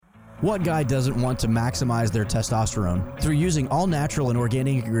What guy doesn't want to maximize their testosterone? Through using all natural and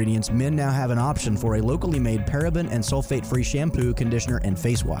organic ingredients, men now have an option for a locally made paraben and sulfate-free shampoo, conditioner, and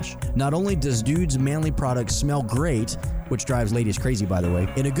face wash. Not only does Dude's manly products smell great, which drives ladies crazy by the way,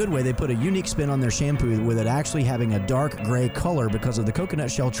 in a good way, they put a unique spin on their shampoo with it actually having a dark gray color because of the coconut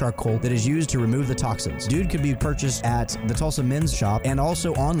shell charcoal that is used to remove the toxins. Dude can be purchased at the Tulsa Men's Shop and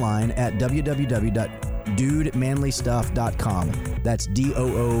also online at www.dudemanlystuff.com. That's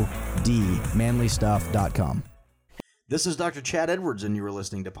DOOD, manlystuff.com. This is Dr. Chad Edwards, and you are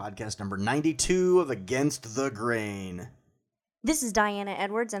listening to podcast number 92 of Against the Grain. This is Diana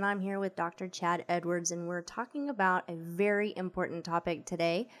Edwards, and I'm here with Dr. Chad Edwards, and we're talking about a very important topic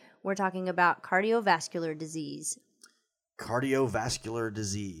today. We're talking about cardiovascular disease. Cardiovascular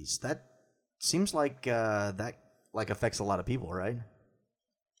disease. That seems like that affects a lot of people, right?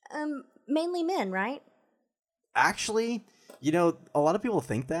 Mainly men, right? Actually, a lot of people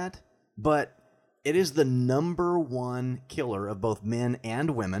think that, but it is the number one killer of both men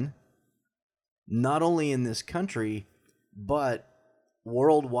and women, not only in this country, but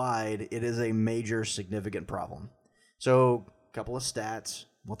worldwide. It is a major, significant problem. So, a couple of stats.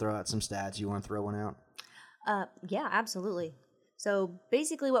 We'll throw out some stats. You want to throw one out? Yeah, absolutely. So,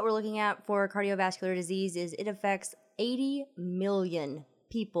 basically what we're looking at for cardiovascular disease is it affects 80 million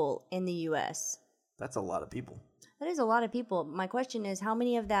people in the U.S. That's a lot of people. That is a lot of people. My question is, how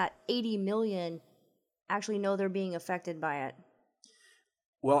many of that 80 million actually know they're being affected by it?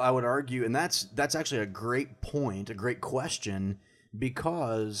 Well, I would argue, and that's actually a great point, a great question,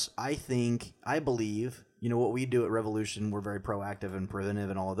 because I believe, what we do at Revolution, we're very proactive and preventive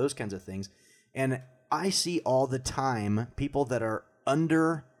and all of those kinds of things. And I see all the time people that are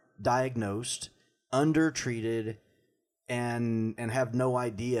underdiagnosed, undertreated, and have no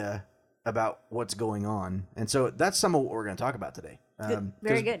idea about what's going on. And so that's some of what we're going to talk about today. Good.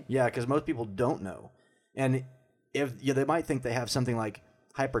 Very good. Yeah, because most people don't know. And if they might think they have something like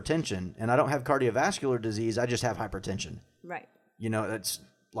hypertension, and I don't have cardiovascular disease, I just have hypertension. Right. That's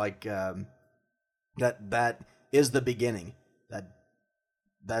like that is the beginning.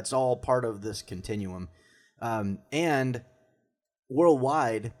 That's all part of this continuum. And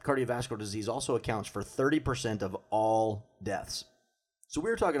worldwide, cardiovascular disease also accounts for 30% of all deaths. So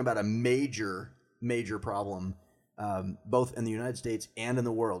we're talking about a major, major problem, both in the United States and in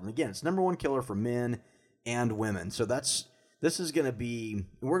the world. And again, it's number one killer for men and women. So we're going to be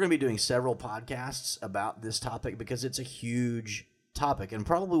doing several podcasts about this topic because it's a huge topic and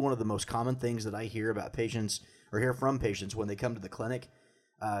probably one of the most common things that I hear about patients or hear from patients when they come to the clinic,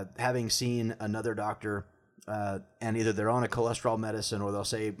 having seen another doctor, and either they're on a cholesterol medicine or they'll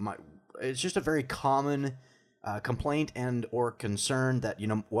say, it's just a very common complaint and or concern that,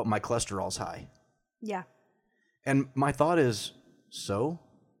 my cholesterol's high. Yeah. And my thought is, so?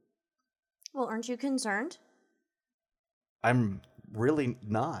 Well, aren't you concerned? I'm really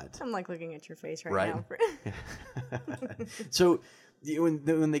not. I'm looking at your face right now. So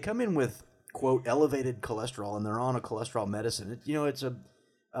when they come in with, quote, elevated cholesterol and they're on a cholesterol medicine, it's a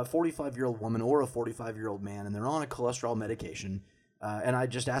 45-year-old woman or a 45-year-old man, and they're on a cholesterol medication. And I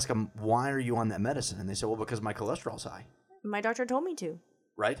just ask them, why are you on that medicine? And they say, well, because my cholesterol's high. My doctor told me to.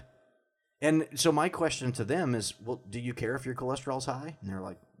 Right? And so my question to them is, well, do you care if your cholesterol's high? And they're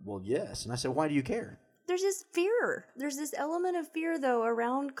like, well, yes. And I said, why do you care? There's this fear. There's this element of fear, though,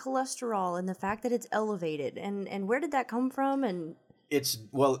 around cholesterol and the fact that it's elevated. And where did that come from? And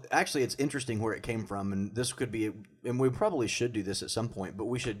actually, it's interesting where it came from. And this could be, and we probably should do this at some point, but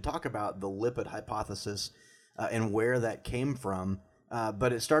we should talk about the lipid hypothesis and where that came from.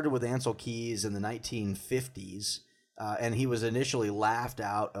 But it started with Ancel Keys in the 1950s, and he was initially laughed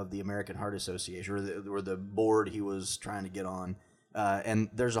out of the American Heart Association, or the board he was trying to get on. And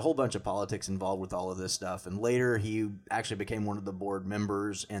there's a whole bunch of politics involved with all of this stuff. And later he actually became one of the board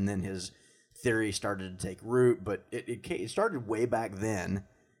members, and then his theory started to take root. But it started way back then,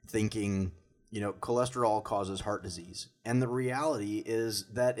 thinking, cholesterol causes heart disease. And the reality is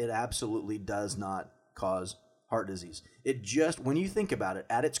that it absolutely does not cause heart disease. It just, when you think about it,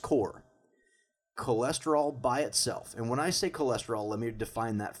 at its core, cholesterol by itself, and when I say cholesterol, let me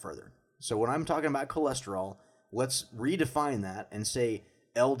define that further. So when I'm talking about cholesterol, let's redefine that and say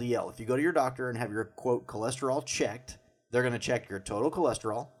LDL. If you go to your doctor and have your, quote, cholesterol checked, they're going to check your total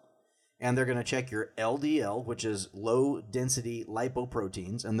cholesterol, and they're going to check your LDL, which is low-density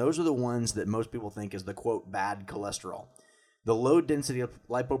lipoproteins, and those are the ones that most people think is the, quote, bad cholesterol. The low-density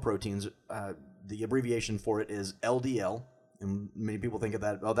lipoproteins, the abbreviation for it is LDL, and many people think of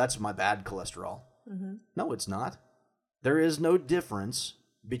that, oh, that's my bad cholesterol. Mm-hmm. No, it's not. There is no difference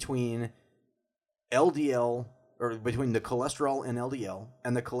between LDL or between the cholesterol in LDL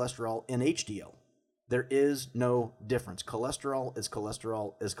and the cholesterol in HDL. There is no difference. Cholesterol is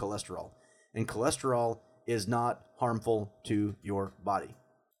cholesterol is cholesterol. And cholesterol is not harmful to your body.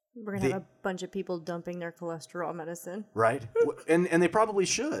 We're going to have a bunch of people dumping their cholesterol medicine. Right? and they probably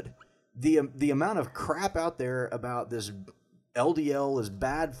should. The amount of crap out there about this LDL is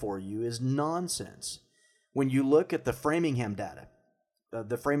bad for you is nonsense. When you look at the Framingham data,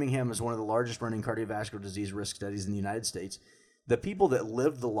 the Framingham is one of the largest running cardiovascular disease risk studies in the United States. The people that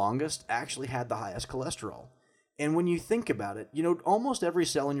lived the longest actually had the highest cholesterol. And when you think about it, almost every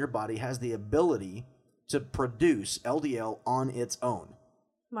cell in your body has the ability to produce LDL on its own.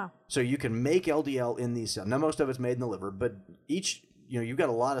 Wow. So you can make LDL in these cells. Now, most of it's made in the liver, but you've got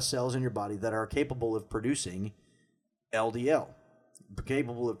a lot of cells in your body that are capable of producing LDL,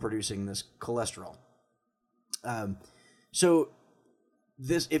 capable of producing this cholesterol. So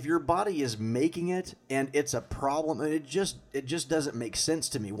if your body is making it and it's a problem, it just doesn't make sense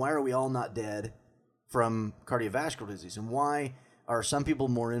to me. Why are we all not dead from cardiovascular disease, and why are some people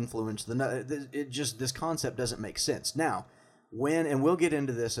more influenced than others? This concept doesn't make sense. Now, and we'll get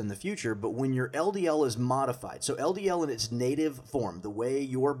into this in the future, but when your LDL is modified, so LDL in its native form, the way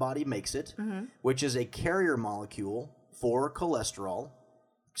your body makes it, which is a carrier molecule for cholesterol.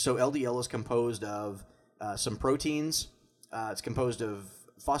 So LDL is composed of some proteins. It's composed of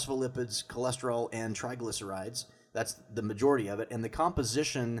phospholipids, cholesterol, and triglycerides. That's the majority of it. And the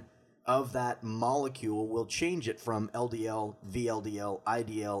composition of that molecule will change it from LDL, VLDL,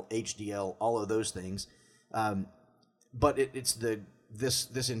 IDL, HDL, all of those things. But it's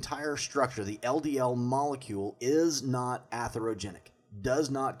this entire structure. The LDL molecule is not atherogenic, does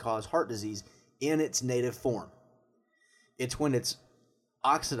not cause heart disease in its native form. It's when it's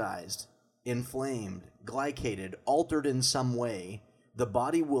oxidized, inflamed, glycated, altered in some way, the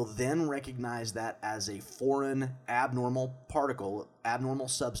body will then recognize that as a foreign, abnormal particle, abnormal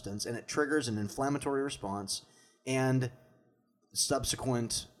substance, and it triggers an inflammatory response and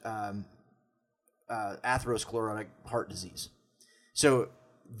subsequent atherosclerotic heart disease. So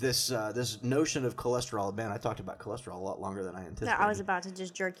this notion of cholesterol, man, I talked about cholesterol a lot longer than I anticipated. I was about to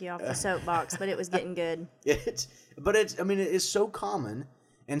just jerk you off the soapbox, but it was getting good. It is so common,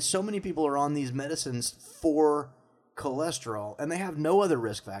 and so many people are on these medicines for cholesterol, and they have no other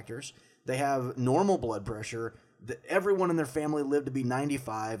risk factors. They have normal blood pressure. Everyone in their family lived to be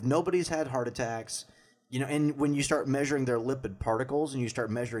 95. Nobody's had heart attacks. And when you start measuring their lipid particles and you start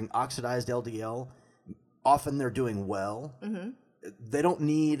measuring oxidized LDL, often they're doing well. Mm-hmm. They don't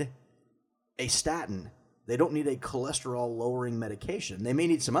need a statin. They don't need a cholesterol-lowering medication. They may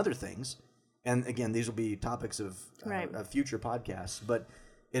need some other things. And again, these will be topics of future podcasts. But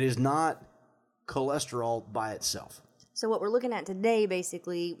it is not cholesterol by itself. So what we're looking at today,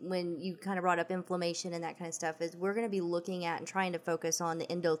 basically, when you kind of brought up inflammation and that kind of stuff, is we're going to be looking at and trying to focus on the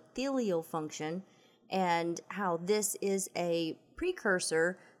endothelial function and how this is a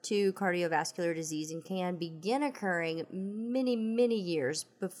precursor to cardiovascular disease and can begin occurring many, many years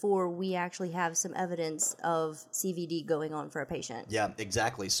before we actually have some evidence of CVD going on for a patient. Yeah,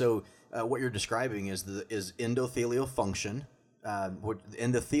 exactly. So what you're describing is endothelial function.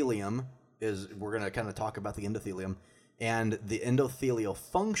 Endothelium is, we're going to kind of talk about the endothelium, and the endothelial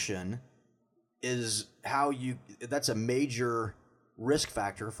function is that's a major risk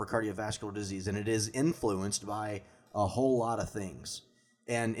factor for cardiovascular disease, and it is influenced by a whole lot of things.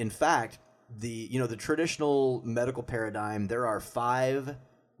 And in fact, the traditional medical paradigm, there are 5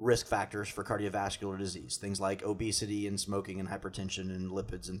 risk factors for cardiovascular disease, things like obesity and smoking and hypertension and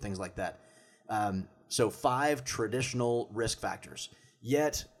lipids and things like that. So 5 traditional risk factors.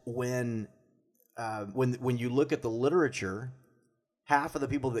 Yet when you look at the literature, half of the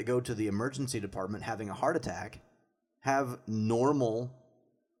people that go to the emergency department having a heart attack have normal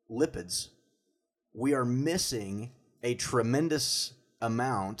lipids. We are missing a tremendous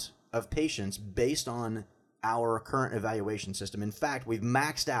amount of patients based on our current evaluation system. In fact, we've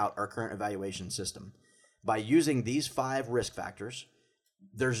maxed out our current evaluation system. By using these 5 risk factors,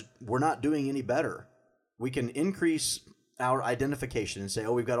 we're not doing any better. We can increase our identification and say,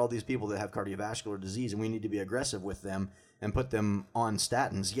 we've got all these people that have cardiovascular disease and we need to be aggressive with them and put them on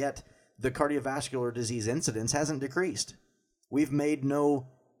statins. Yet the cardiovascular disease incidence hasn't decreased. We've made no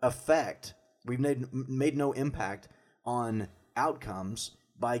effect. We've made no impact on outcomes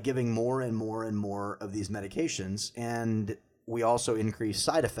by giving more and more and more of these medications. And we also increase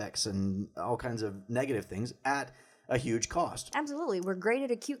side effects and all kinds of negative things at a huge cost. Absolutely. We're great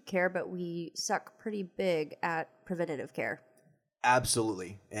at acute care, but we suck pretty big at preventative care.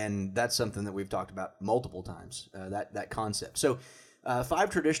 Absolutely. And that's something that we've talked about multiple times, that concept. So 5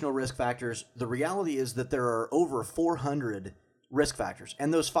 traditional risk factors. The reality is that there are over 400 risk factors,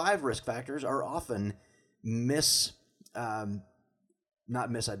 and those 5 risk factors are often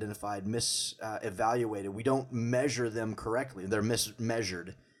evaluated. We don't measure them correctly. They're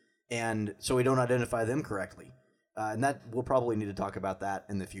mismeasured, and so we don't identify them correctly. And that we'll probably need to talk about that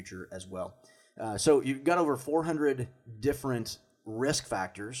in the future as well. So you've got over 400 different risk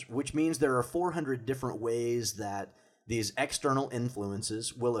factors, which means there are 400 different ways that these external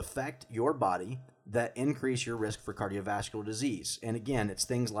influences will affect your body that increase your risk for cardiovascular disease. And again, it's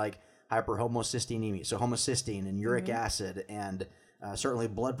things like hyperhomocysteinemia, so homocysteine and uric acid, and certainly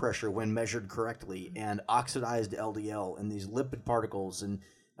blood pressure when measured correctly, and oxidized LDL, and these lipid particles, and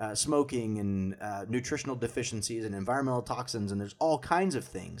smoking, and nutritional deficiencies, and environmental toxins, and there's all kinds of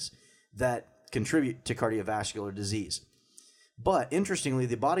things that contribute to cardiovascular disease. But interestingly,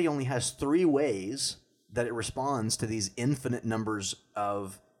 the body only has 3 ways that it responds to these infinite numbers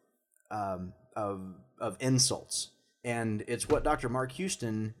of insults, and it's what Dr. Mark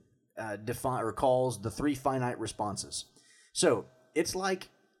Houston calls the 3 finite responses. So it's like,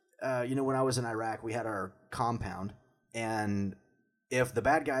 when I was in Iraq, we had our compound, and if the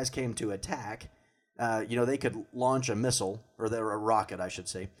bad guys came to attack, they could launch a missile, or a rocket, I should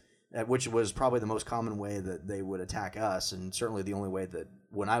say, which was probably the most common way that they would attack us, and certainly the only way that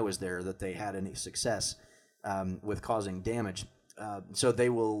when I was there that they had any success with causing damage. So they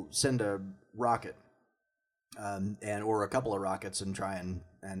will send a rocket or a couple of rockets and try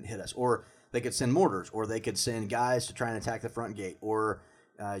and hit us. Or they could send mortars, or they could send guys to try and attack the front gate. Or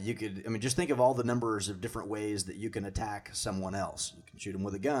just think of all the numbers of different ways that you can attack someone else. You can shoot them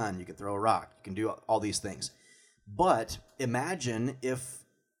with a gun, you can throw a rock, you can do all these things. But imagine if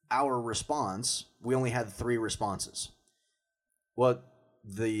our response, we only had 3 responses. Well,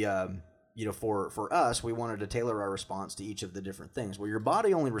 for us, we wanted to tailor our response to each of the different things. Well, your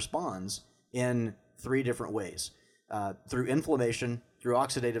body only responds in 3 different ways: through inflammation, through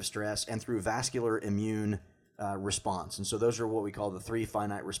oxidative stress, and through vascular immune response. And so those are what we call the 3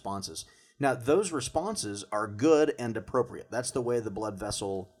 finite responses. Now, those responses are good and appropriate. That's the way the blood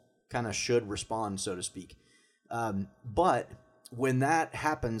vessel kind of should respond, so to speak. But when that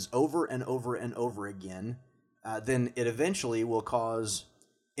happens over and over and over again, then it eventually will cause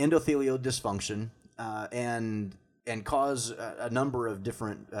endothelial dysfunction and cause a number of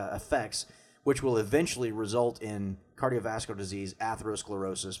different effects, which will eventually result in cardiovascular disease,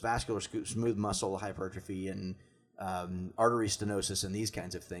 atherosclerosis, vascular smooth muscle hypertrophy, and artery stenosis, and these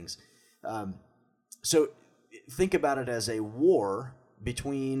kinds of things. So think about it as a war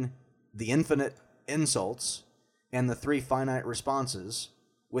between the infinite insults and the 3 finite responses,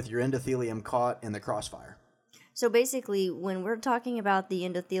 with your endothelium caught in the crossfire. So basically, when we're talking about the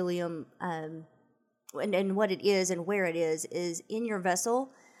endothelium and what it is and where it is in your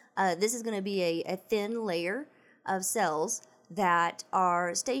vessel. This is going to be a thin layer of cells that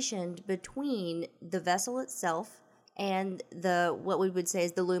are stationed between the vessel itself and what we would say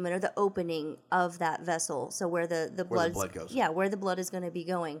is the lumen, or the opening of that vessel. So where the blood goes. Yeah, where the blood is going to be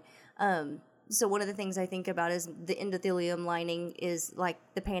going. So one of the things I think about is the endothelium lining is like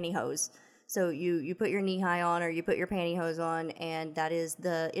the pantyhose. So you put your knee high on, or you put your pantyhose on, and that is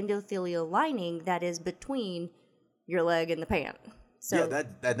the endothelial lining that is between your leg and the pant. So yeah,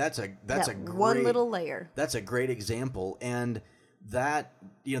 that's a great, one little layer. That's a great example, and that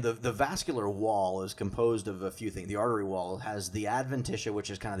the vascular wall is composed of a few things. The artery wall has the adventitia, which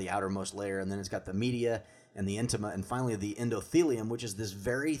is kind of the outermost layer, and then it's got the media and the intima, and finally the endothelium, which is this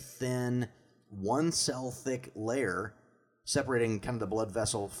very thin, 1 cell thick layer separating kind of the blood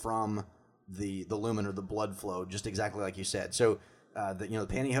vessel from the lumen, or the blood flow, just exactly like you said. So the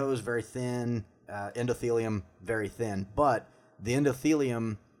pantyhose very thin, endothelium very thin, but the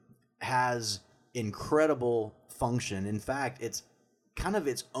endothelium has incredible function. In fact, it's kind of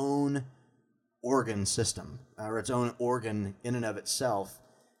its own organ system, or its own organ in and of itself.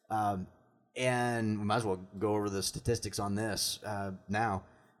 And we might as well go over the statistics on this now.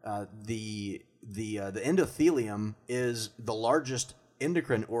 The endothelium is the largest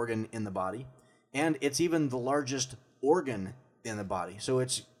endocrine organ in the body, and it's even the largest organ in the body. So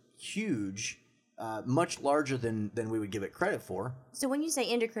it's huge, much larger than we would give it credit for. So when you say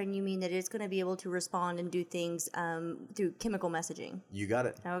endocrine, you mean that it's going to be able to respond and do things through chemical messaging? You got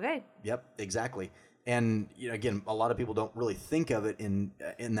it. Okay. Yep, exactly. And again, a lot of people don't really think of it in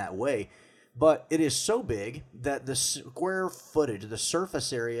that way. But it is so big that the square footage, the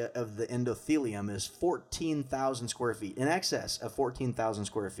surface area of the endothelium is 14,000 square feet, in excess of 14,000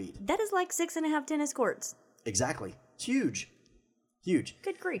 square feet. That is like 6.5 tennis courts. Exactly. It's huge. Huge.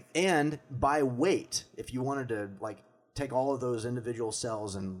 Good grief. And by weight, if you wanted to take all of those individual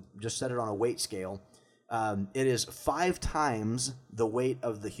cells and just set it on a weight scale, it is 5 times the weight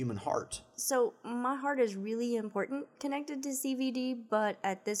of the human heart. So my heart is really important connected to CVD, but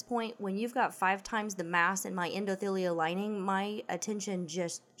at this point, when you've got 5 times the mass in my endothelial lining, my attention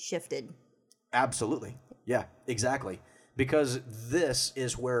just shifted. Absolutely. Yeah, exactly. Because this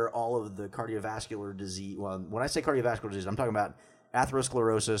is where all of the cardiovascular disease, well, when I say cardiovascular disease, I'm talking about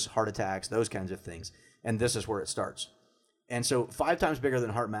atherosclerosis, heart attacks, those kinds of things. And this is where it starts. And so 5 times bigger than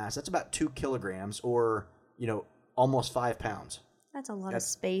heart mass, that's about 2 kilograms or, almost 5 pounds. That's a lot of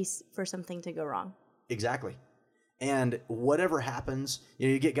space for something to go wrong. Exactly. And whatever happens,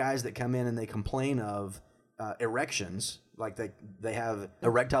 you get guys that come in and they complain of erections, like they have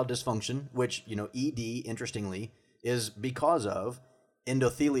erectile dysfunction, which, ED, interestingly, is because of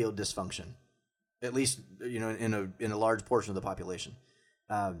endothelial dysfunction, at least, in a large portion of the population.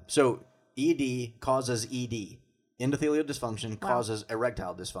 So ED causes ED. Endothelial dysfunction causes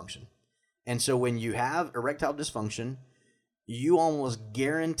erectile dysfunction. And so when you have erectile dysfunction, you almost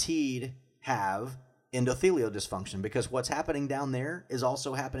guaranteed have endothelial dysfunction, because what's happening down there is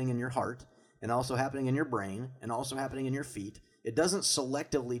also happening in your heart and also happening in your brain and also happening in your feet. It doesn't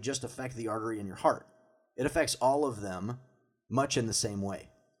selectively just affect the artery in your heart. It affects all of them much in the same way.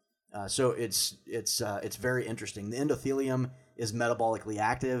 So it's very interesting. The endothelium is metabolically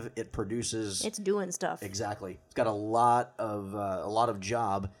active. It produces. It's doing stuff. Exactly. It's got a lot of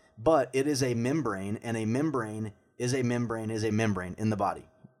job, but it is a membrane, and a membrane is a membrane in the body,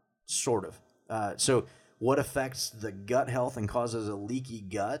 sort of. So what affects the gut health and causes a leaky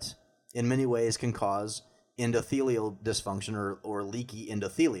gut, in many ways, can cause endothelial dysfunction or leaky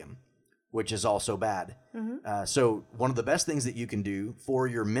endothelium, which is also bad. Mm-hmm. So one of the best things that you can do for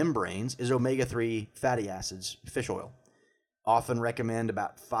your membranes is omega-3 fatty acids, fish oil. Often recommend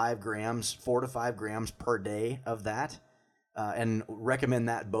about 4 to 5 grams per day of that, and recommend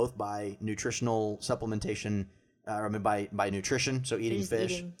that both by nutritional supplementation, by nutrition, so eating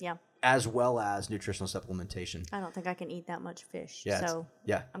fish, as well as nutritional supplementation. I don't think I can eat that much fish, so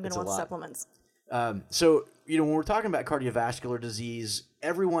I'm going to want supplements. So, when we're talking about cardiovascular disease,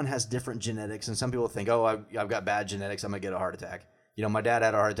 everyone has different genetics, and some people think, I've got bad genetics, I'm going to get a heart attack. My dad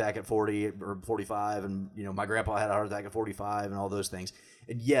had a heart attack at 40 or 45, and, my grandpa had a heart attack at 45 and all those things.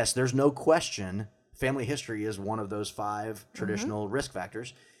 And yes, there's no question family history is one of those 5 traditional risk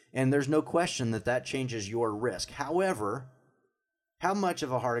factors, and there's no question that changes your risk. However, how much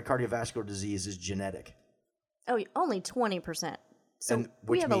of a cardiovascular disease is genetic? Oh, only 20%. So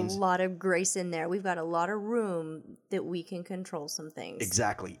we have a lot of grace in there. We've got a lot of room that we can control some things.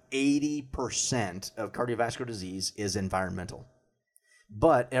 Exactly. 80% of cardiovascular disease is environmental.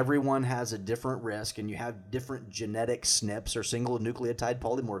 But everyone has a different risk, and you have different genetic SNPs, or single nucleotide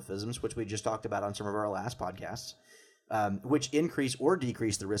polymorphisms, which we just talked about on some of our last podcasts, which increase or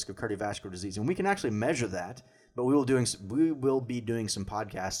decrease the risk of cardiovascular disease. And we can actually measure that, but we will be doing some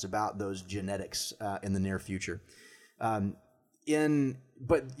podcasts about those genetics in the near future.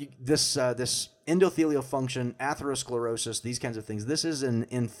 This endothelial function, atherosclerosis, these kinds of things, this is an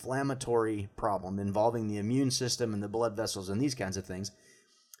inflammatory problem involving the immune system and the blood vessels and these kinds of things.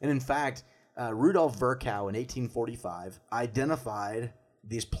 And in fact, Rudolf Virchow in 1845 identified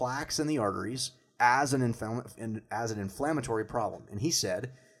these plaques in the arteries as an inflammatory problem. And he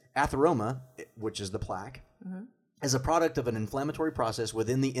said, atheroma, which is the plaque, is a product of an inflammatory process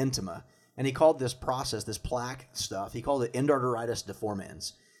within the intima. And he called this process, this plaque stuff, he called it endarteritis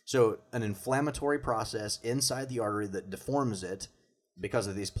deformans. So an inflammatory process inside the artery that deforms it because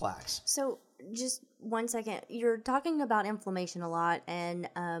of these plaques. So just 1 second. You're talking about inflammation a lot and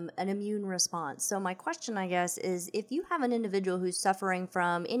an immune response. So my question, I guess, is if you have an individual who's suffering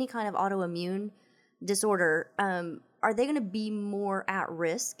from any kind of autoimmune disorder, are they going to be more at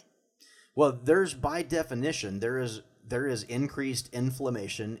risk? Well, by definition, there is increased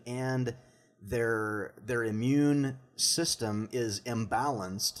inflammation, and their immune system is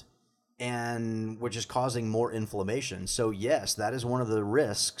imbalanced, and which is causing more inflammation. So yes, that is one of the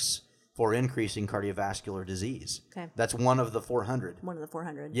risks for increasing cardiovascular disease. Okay. That's one of the 400. One of the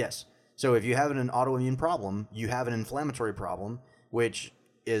 400. Yes. So if you have an autoimmune problem, you have an inflammatory problem, which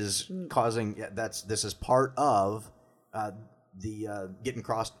is causing. This is part of the getting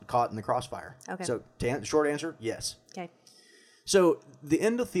caught in the crossfire. Okay. So short answer, yes. Okay. So the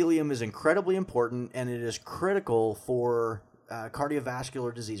endothelium is incredibly important, and it is critical for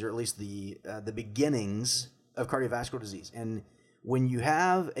cardiovascular disease, or at least the beginnings of cardiovascular disease. And when you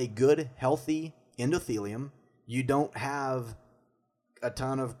have a good, healthy endothelium, you don't have a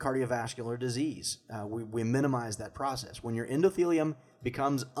ton of cardiovascular disease. We minimize that process. When your endothelium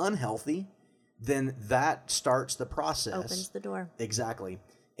becomes unhealthy, then that starts the process. Opens the door. Exactly.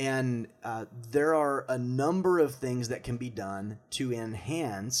 And there are a number of things that can be done to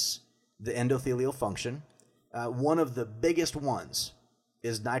enhance the endothelial function. One of the biggest ones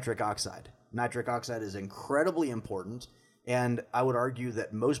is nitric oxide. Nitric oxide is incredibly important, and I would argue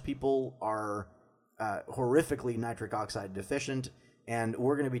that most people are horrifically nitric oxide deficient, and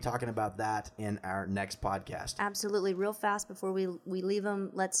we're going to be talking about that in our next podcast. Absolutely. Real fast before we leave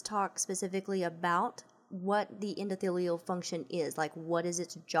them, let's talk specifically about what the endothelial function is. Like, what is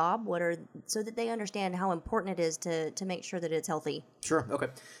its job? So that they understand how important it is to make sure that it's healthy. Sure. Okay.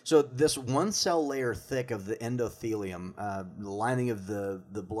 So this one cell layer thick of the endothelium, the lining of the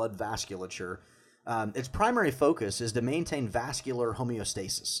blood vasculature, its primary focus is to maintain vascular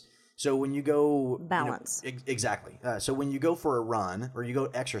homeostasis. So when you go... Balance. Exactly. So when you go for a run or you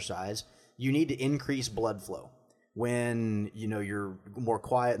go exercise, you need to increase blood flow. When you're more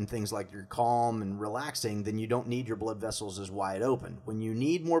quiet and things like you're calm and relaxing, then you don't need your blood vessels as wide open. When you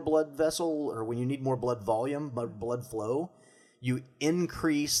need more blood vessel, or when you need more blood volume, blood flow, you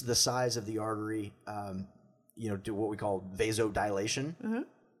increase the size of the artery, to what we call vasodilation,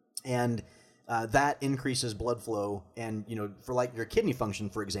 and that increases blood flow. And for like your kidney function,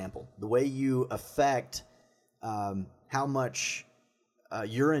 for example, the way you affect how much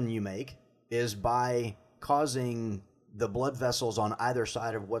urine you make is by causing the blood vessels on either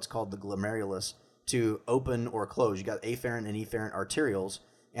side of what's called the glomerulus to open or close. You got afferent and efferent arterioles,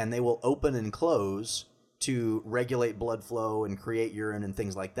 and they will open and close to regulate blood flow and create urine and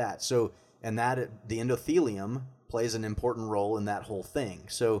things like that. So, and that the endothelium plays an important role in that whole thing.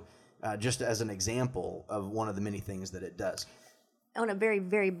 So, just as an example of one of the many things that it does. On a very,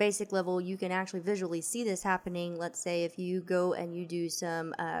 very basic level, you can actually visually see this happening. Let's say if you go and you do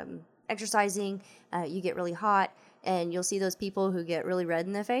some exercising, you get really hot, and you'll see those people who get really red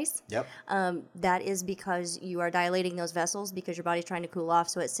in the face. Yep. That is because you are dilating those vessels because your body's trying to cool off,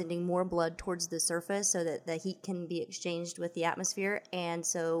 so it's sending more blood towards the surface so that the heat can be exchanged with the atmosphere, and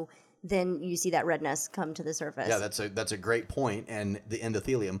so then you see that redness come to the surface. Yeah, that's a great point, and the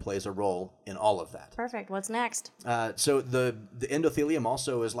endothelium plays a role in all of that. Perfect. What's next? So the endothelium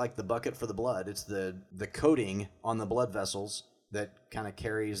also is like the bucket for the blood. It's the coating on the blood vessels that kind of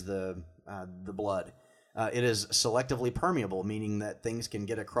carries the blood. It is selectively permeable, meaning that things can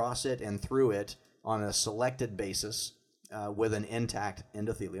get across it and through it on a selected basis with an intact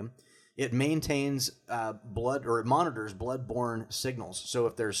endothelium. It maintains blood, or it monitors blood-borne signals. So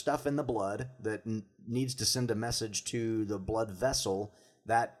if there's stuff in the blood that needs to send a message to the blood vessel,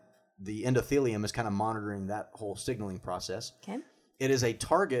 that the endothelium is kind of monitoring that whole signaling process. Okay. It is a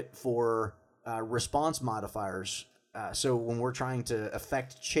target for response modifiers. So when we're trying to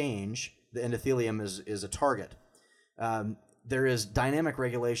affect change, the endothelium is a target. There is dynamic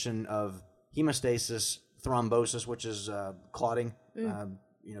regulation of hemostasis, thrombosis, which is clotting,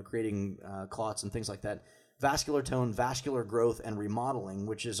 creating clots and things like that. Vascular tone, vascular growth, and remodeling,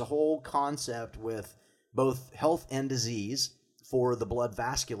 which is a whole concept with both health and disease for the blood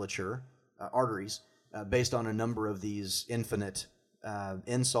vasculature, arteries, based on a number of these infinite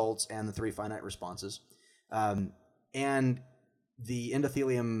insults and the three finite responses. And the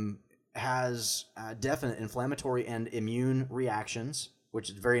endothelium has definite inflammatory and immune reactions, which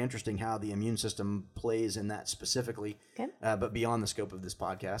is very interesting how the immune system plays in that specifically, but beyond the scope of this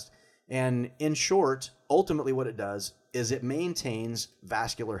podcast. And in short, ultimately what it does is it maintains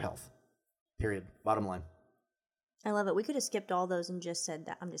vascular health, period, bottom line. I love it. We could have skipped all those and just said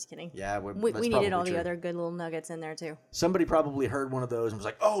that. I'm just kidding. Yeah, we needed all the other good little nuggets in there too. Somebody probably heard one of those and was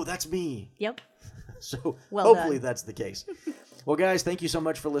like, oh, that's me. Yep. So well hopefully done. That's the case. Well, guys, thank you so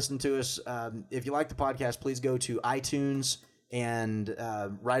much for listening to us. If you like the podcast, please go to iTunes and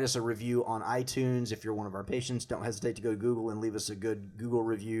write us a review on iTunes. If you're one of our patients, don't hesitate to go to Google and leave us a good Google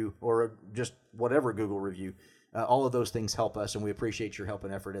review, or just whatever Google review. All of those things help us, and we appreciate your help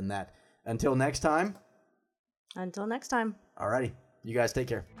and effort in that. Until next time. All righty. You guys take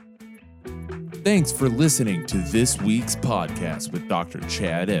care. Thanks for listening to this week's podcast with Dr.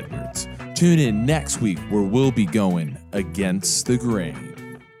 Chad Edwards. Tune in next week where we'll be going against the grain.